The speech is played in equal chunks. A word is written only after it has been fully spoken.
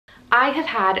I have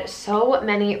had so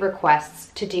many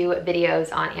requests to do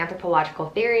videos on anthropological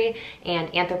theory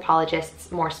and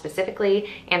anthropologists more specifically,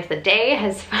 and the day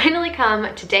has finally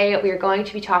come. Today we are going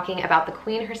to be talking about the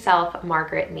queen herself,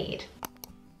 Margaret Mead.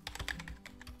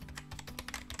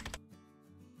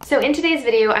 So in today's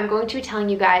video, I'm going to be telling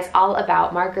you guys all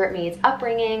about Margaret Mead's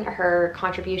upbringing, her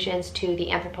contributions to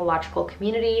the anthropological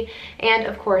community, and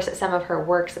of course, some of her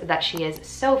works that she is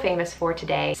so famous for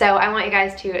today. So I want you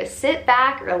guys to sit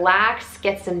back, relax,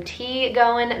 get some tea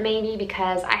going maybe,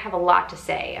 because I have a lot to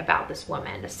say about this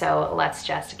woman. So let's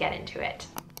just get into it.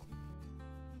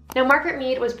 Now, Margaret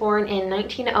Mead was born in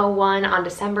 1901 on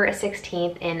December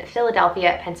 16th in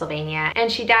Philadelphia, Pennsylvania,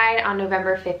 and she died on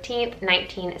November 15th,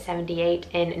 1978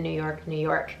 in New York, New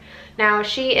York. Now,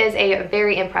 she is a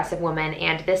very impressive woman,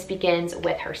 and this begins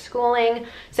with her schooling.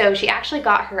 So she actually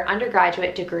got her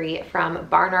undergraduate degree from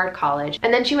Barnard College,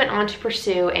 and then she went on to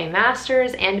pursue a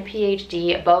master's and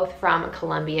PhD, both from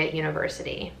Columbia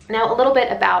University. Now, a little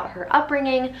bit about her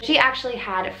upbringing. She actually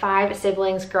had 5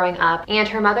 siblings growing up, and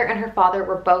her mother and her father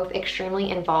were both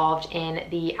extremely involved in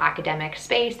the academic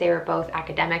space. They were both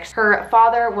academics. Her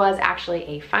father was actually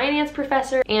a finance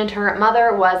professor, and her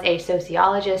mother was a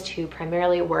sociologist who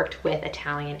primarily worked with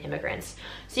Italian immigrants.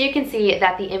 So you can see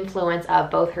that the influence of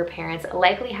both her parents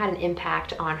likely had an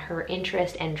impact on her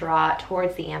interest and draw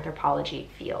towards the anthropology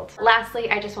field. Lastly,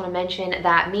 I just want to mention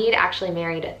that Mead actually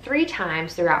married 3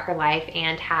 times throughout her life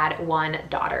and had 1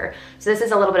 daughter. So this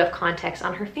is a little bit of context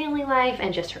on her family life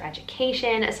and just her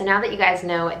education. So now that you guys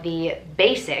know the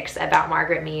basics about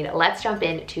Margaret Mead, let's jump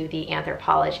into the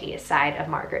anthropology side of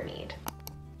Margaret Mead.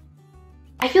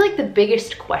 I feel like the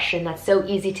biggest question that's so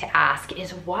easy to ask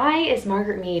is, why is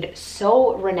Margaret Mead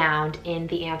so renowned in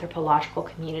the anthropological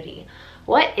community?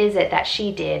 What is it that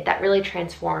she did that really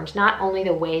transformed not only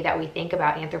the way that we think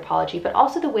about anthropology, but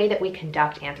also the way that we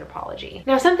conduct anthropology?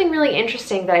 Now, something really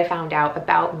interesting that I found out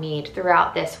about Mead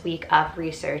throughout this week of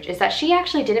research is that she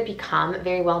actually didn't become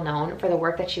very well known for the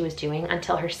work that she was doing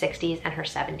until her 60s and her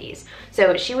 70s.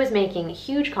 So she was making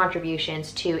huge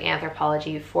contributions to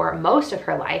anthropology for most of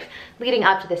her life, leading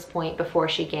up to this point before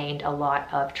she gained a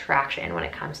lot of traction when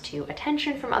it comes to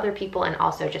attention from other people and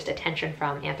also just attention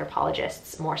from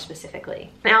anthropologists more specifically.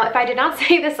 Now, if I did not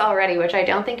say this already, which I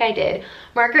don't think I did,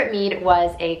 Margaret Mead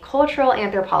was a cultural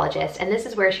anthropologist, and this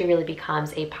is where she really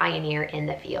becomes a pioneer in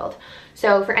the field.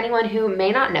 So for anyone who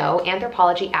may not know,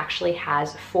 anthropology actually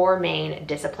has 4 main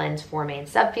disciplines, 4 main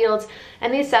subfields,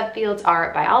 and these subfields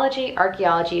are biology,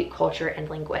 archaeology, culture, and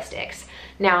linguistics.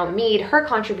 Now, Mead, her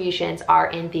contributions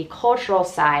are in the cultural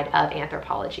side of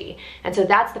anthropology, and so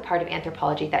that's the part of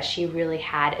anthropology that she really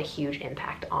had a huge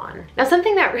impact on. Now,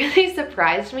 something that really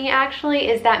surprised me actually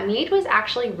is that Mead was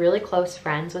actually really close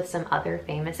friends with some other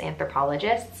famous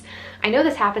anthropologists. I know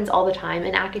this happens all the time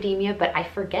in academia, but I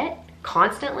forget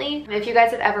constantly. If you guys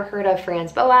have ever heard of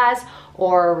Franz Boas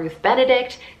or Ruth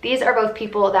Benedict, these are both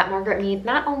people that Margaret Mead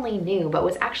not only knew, but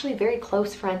was actually very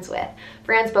close friends with.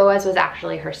 Franz Boas was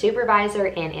actually her supervisor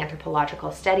in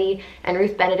anthropological study, and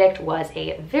Ruth Benedict was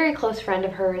a very close friend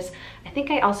of hers. I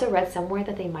think I also read somewhere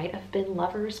that they might have been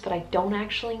lovers, but I don't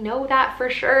actually know that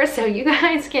for sure, so you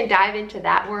guys can dive into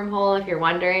that wormhole if you're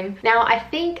wondering. Now, I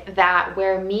think that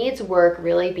where Mead's work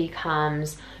really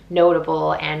becomes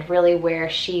notable and really where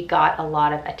she got a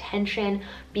lot of attention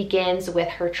begins with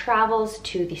her travels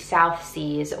to the South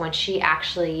Seas, when she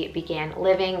actually began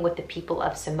living with the people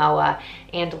of Samoa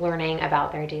and learning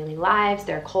about their daily lives,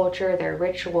 their culture, their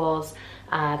rituals,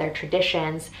 their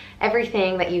traditions,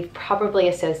 everything that you've probably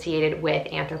associated with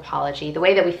anthropology, the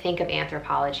way that we think of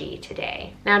anthropology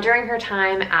today. Now, during her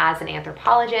time as an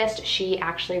anthropologist, she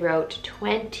actually wrote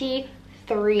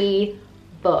 23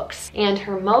 books, and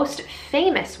her most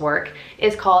famous work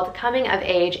is called Coming of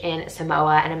Age in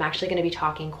Samoa, and I'm actually going to be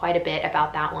talking quite a bit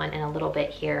about that one in a little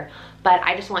bit here. But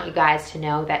I just want you guys to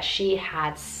know that she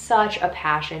had such a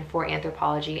passion for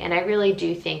anthropology, and I really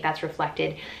do think that's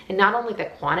reflected in not only the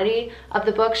quantity of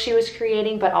the books she was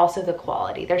creating, but also the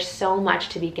quality. There's so much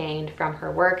to be gained from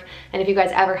her work, and if you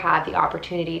guys ever have the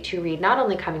opportunity to read not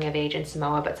only Coming of Age in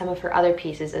Samoa, but some of her other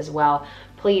pieces as well,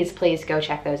 please go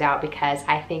check those out, because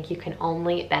I think you can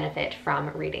only benefit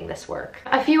from reading this work.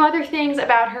 A few other things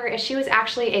about her is she was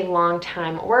actually a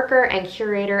longtime worker and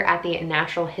curator at the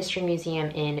Natural History Museum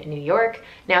in New York.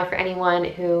 Now, for anyone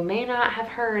who may not have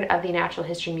heard of the Natural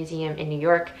History Museum in New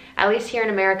York, at least here in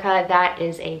America, that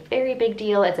is a very big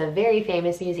deal. It's a very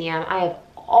famous museum. I have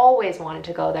always wanted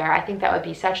to go there. I think that would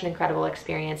be such an incredible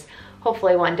experience.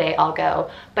 Hopefully one day I'll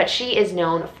go. But she is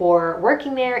known for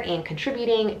working there and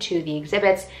contributing to the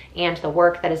exhibits and the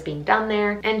work that is being done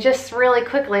there. And just really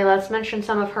quickly, let's mention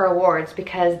some of her awards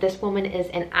because this woman is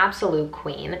an absolute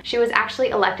queen. She was actually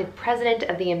elected president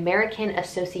of the American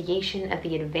Association of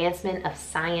the Advancement of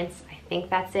Science, I think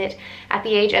that's it, at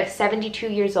the age of 72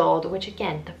 years old, which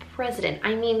again, the president,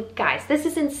 I mean, guys, this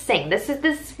is insane.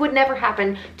 This would never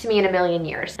happen to me in a million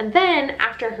years. And then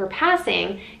after her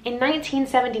passing in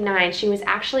 1979, she was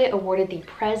actually awarded the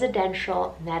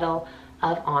Presidential Medal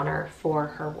of Honor for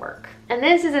her work. And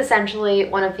this is essentially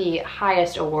one of the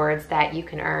highest awards that you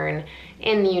can earn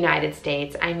in the United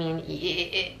States. I mean,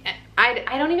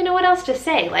 I don't even know what else to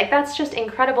say. Like, that's just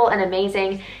incredible and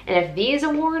amazing. And if these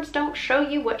awards don't show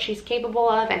you what she's capable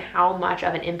of and how much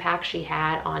of an impact she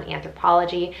had on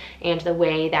anthropology and the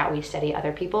way that we study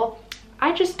other people,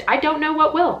 I don't know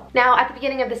what will. Now, at the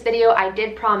beginning of this video, I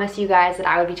did promise you guys that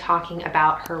I would be talking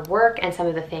about her work and some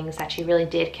of the things that she really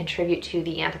did contribute to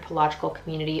the anthropological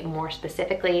community more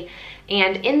specifically.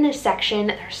 And in this section,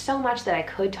 there's so much that I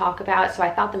could talk about, so I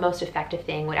thought the most effective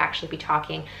thing would actually be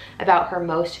talking about her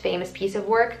most famous piece of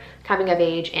work, Coming of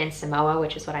Age in Samoa,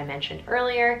 which is what I mentioned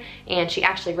earlier. And she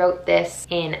actually wrote this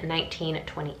in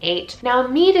 1928. Now,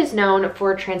 Mead is known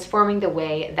for transforming the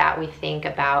way that we think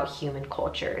about human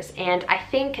cultures. And I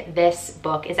think this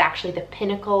book is actually the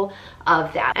pinnacle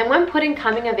of that. And when putting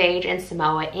Coming of Age in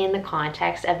Samoa in the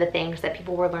context of the things that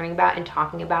people were learning about and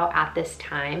talking about at this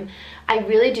time, I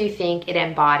really do think it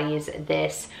embodies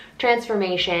this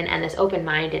transformation and this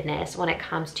open-mindedness when it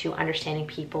comes to understanding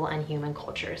people and human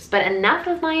cultures. But enough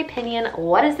of my opinion,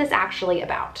 what is this actually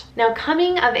about? Now,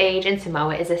 Coming of Age in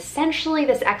Samoa is essentially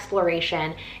this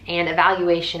exploration and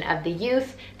evaluation of the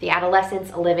youth, the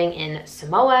adolescents living in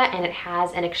Samoa, and it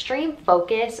has an extreme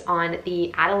focus on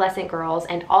the adolescent girls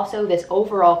and also this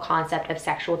overall concept of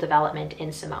sexual development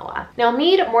in Samoa. Now,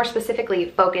 Mead more specifically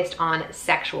focused on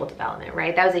sexual development,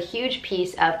 right? That was a huge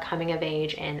piece of Coming of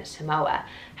Age in Samoa.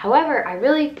 However, I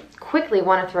really quickly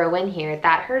want to throw in here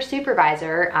that her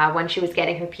supervisor, when she was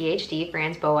getting her PhD,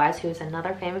 Franz Boas, who is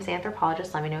another famous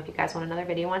anthropologist, let me know if you guys want another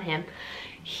video on him,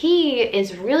 he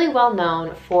is really well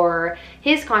known for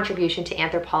his contribution to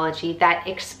anthropology that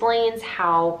explains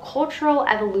how cultural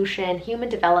evolution, human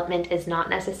development is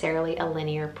not necessarily a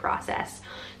linear process.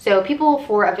 So people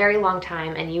for a very long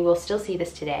time, and you will still see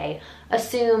this today,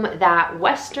 assume that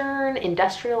Western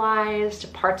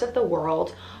industrialized parts of the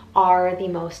world are the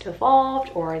most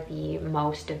evolved or the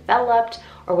most developed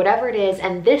or whatever it is,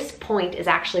 and this point is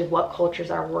actually what cultures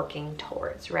are working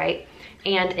towards, right?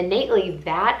 And innately,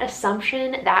 that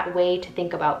assumption, that way to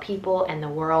think about people and the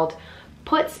world,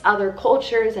 puts other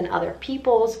cultures and other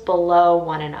peoples below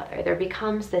one another. There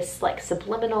becomes this like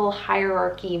subliminal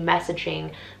hierarchy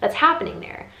messaging that's happening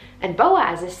there. And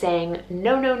Boas is saying,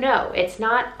 no, no, no, it's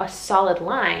not a solid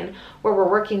line where we're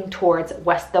working towards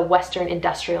the Western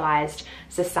industrialized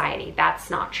society.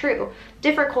 That's not true.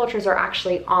 Different cultures are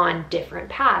actually on different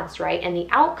paths, right? And the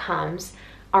outcomes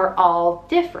are all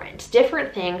different.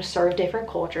 Different things serve different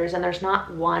cultures, and there's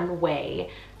not one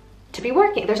way to be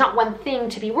working. There's not one thing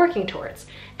to be working towards.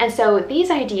 And so these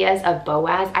ideas of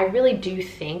Boas, I really do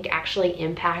think actually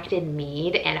impacted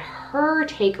Mead and her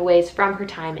takeaways from her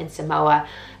time in Samoa,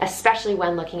 especially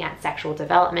when looking at sexual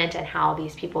development and how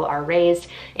these people are raised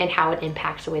and how it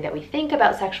impacts the way that we think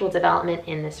about sexual development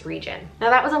in this region. Now,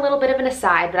 that was a little bit of an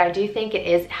aside, but I do think it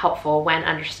is helpful when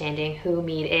understanding who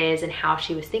Mead is and how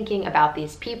she was thinking about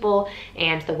these people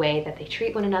and the way that they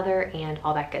treat one another and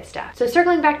all that good stuff. So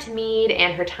circling back to Mead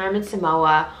and her time in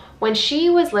Samoa, when she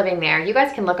was living there, you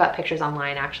guys can look up pictures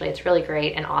online, actually. It's really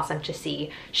great and awesome to see.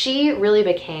 She really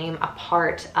became a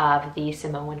part of the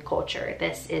Samoan culture.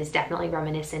 This is definitely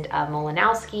reminiscent of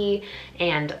Malinowski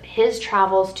and his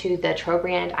travels to the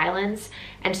Trobriand Islands.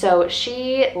 And so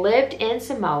she lived in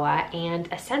Samoa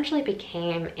and essentially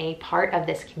became a part of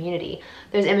this community.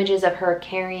 There's images of her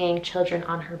carrying children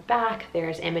on her back.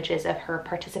 There's images of her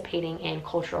participating in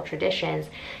cultural traditions,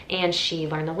 and she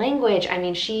learned the language. I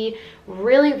mean, she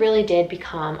really did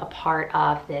become a part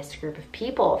of this group of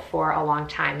people for a long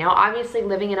time. Now, obviously,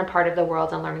 living in a part of the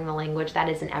world and learning the language, that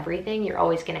isn't everything. You're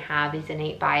always going to have these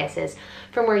innate biases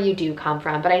from where you do come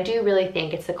from, but I do really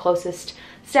think it's the closest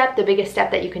step, the biggest step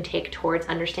that you can take towards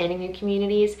understanding new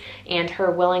communities. And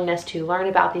her willingness to learn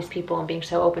about these people and being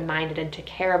so open-minded and to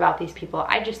care about these people,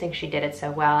 I just think she did it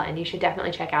so well, and you should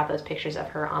definitely check out those pictures of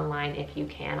her online if you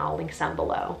can. I'll link some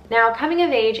below. Now, Coming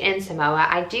of Age in Samoa,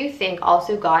 I do think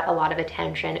also got a lot of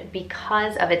attention contribution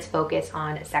because of its focus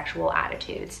on sexual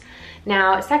attitudes.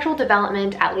 Now, sexual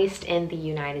development, at least in the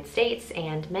United States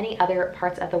and many other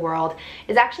parts of the world,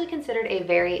 is actually considered a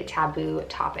very taboo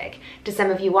topic. To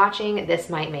some of you watching, this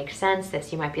might make sense.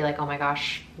 You might be like, oh my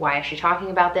gosh, why is she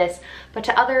talking about this? But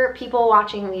to other people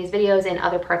watching these videos in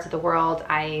other parts of the world,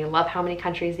 I love how many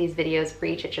countries these videos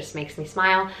reach. It just makes me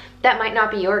smile. That might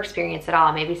not be your experience at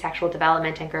all. Maybe sexual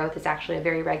development and growth is actually a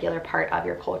very regular part of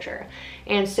your culture.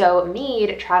 And so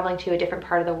Mead, traveling to a different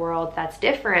part of the world that's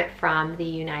different from the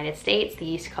United States, the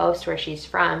East Coast where she's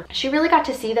from, she really got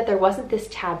to see that there wasn't this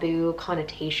taboo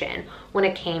connotation when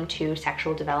it came to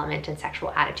sexual development and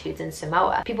sexual attitudes in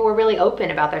Samoa. People were really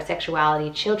open about their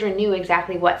sexuality. Children knew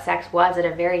exactly what sex was at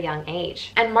a very young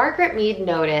age. And Margaret Mead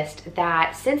noticed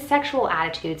that since sexual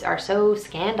attitudes are so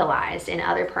scandalized in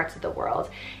other parts of the world,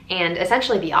 and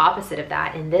essentially the opposite of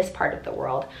that in this part of the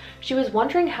world, she was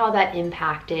wondering how that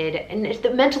impacted, and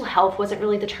the mental health wasn't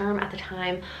really the term at the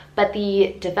time, but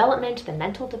the development, the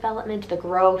mental development, the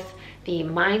growth, the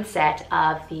mindset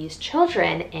of these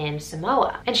children in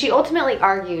Samoa. And she ultimately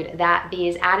argued that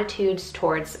these attitudes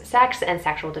towards sex and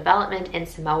sexual development in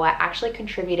Samoa actually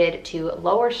contributed to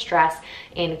lower stress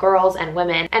in girls and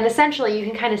women. And essentially you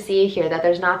can kind of see here that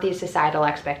there's not these societal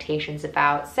expectations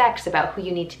about sex, about who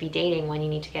you need to be dating, when you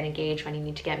need to get engaged, when you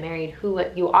need to get married, who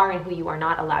you are and who you are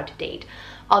not allowed to date.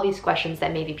 All these questions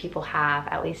that maybe people have,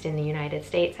 at least in the United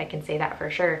States, I can say that for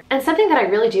sure. And something that I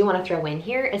really do want to throw in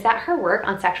here is that her work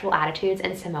on sexual attitudes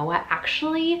in Samoa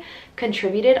actually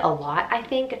contributed a lot, I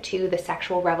think, to the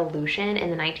sexual revolution in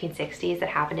the 1960s that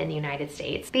happened in the United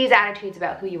States. These attitudes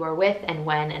about who you are with and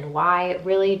when and why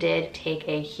really did take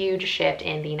a huge shift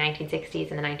in the 1960s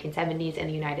and the 1970s in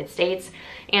the United States.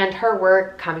 And her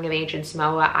work, Coming of Age in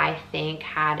Samoa, I think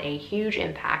had a huge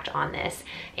impact on this.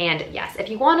 And yes, if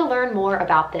you want to learn more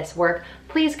about this work,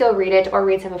 please go read it or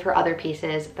read some of her other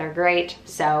pieces. They're great.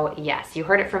 So yes, you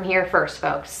heard it from here first,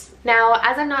 folks. Now,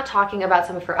 as I'm not talking about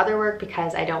some of her other work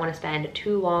because I don't want to spend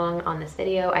too long on this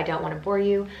video, I don't want to bore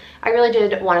you, I really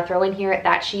did want to throw in here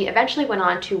that she eventually went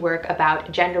on to work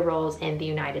about gender roles in the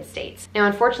United States. Now,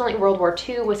 unfortunately, World War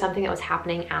II was something that was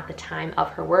happening at the time of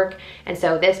her work, and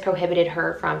so this prohibited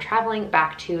her from traveling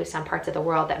back to some parts of the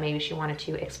world that maybe she wanted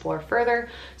to explore further.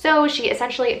 So she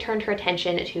essentially turned her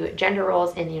attention to gender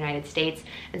roles in the United States.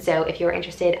 And so if you're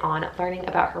interested on learning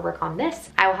about her work on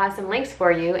this, I will have some links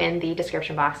for you in the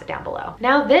description box down below.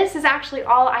 Now, this is actually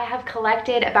all I have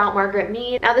collected about Margaret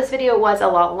Mead. Now, this video was a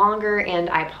lot longer and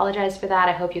I apologize for that.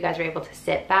 I hope you guys are able to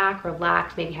sit back,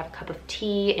 relax, maybe have a cup of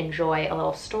tea, enjoy a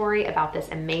little story about this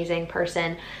amazing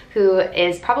person who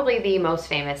is probably the most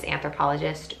famous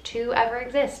anthropologist to ever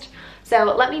exist. So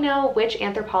let me know which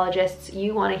anthropologists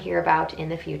you want to hear about in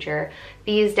the future.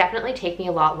 These definitely take me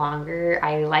a lot longer.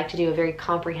 I like to do a very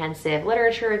comprehensive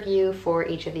literature review for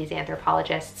each of these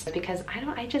anthropologists because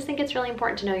I just think it's really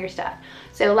important to know your stuff.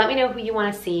 So let me know who you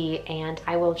want to see and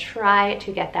I will try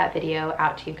to get that video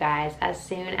out to you guys as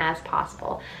soon as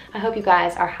possible. I hope you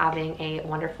guys are having a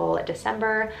wonderful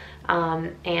December.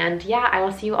 And yeah, I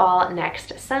will see you all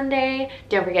next Sunday.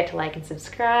 Don't forget to like and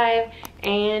subscribe.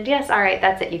 And yes, all right,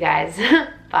 that's it, you guys.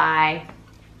 Bye.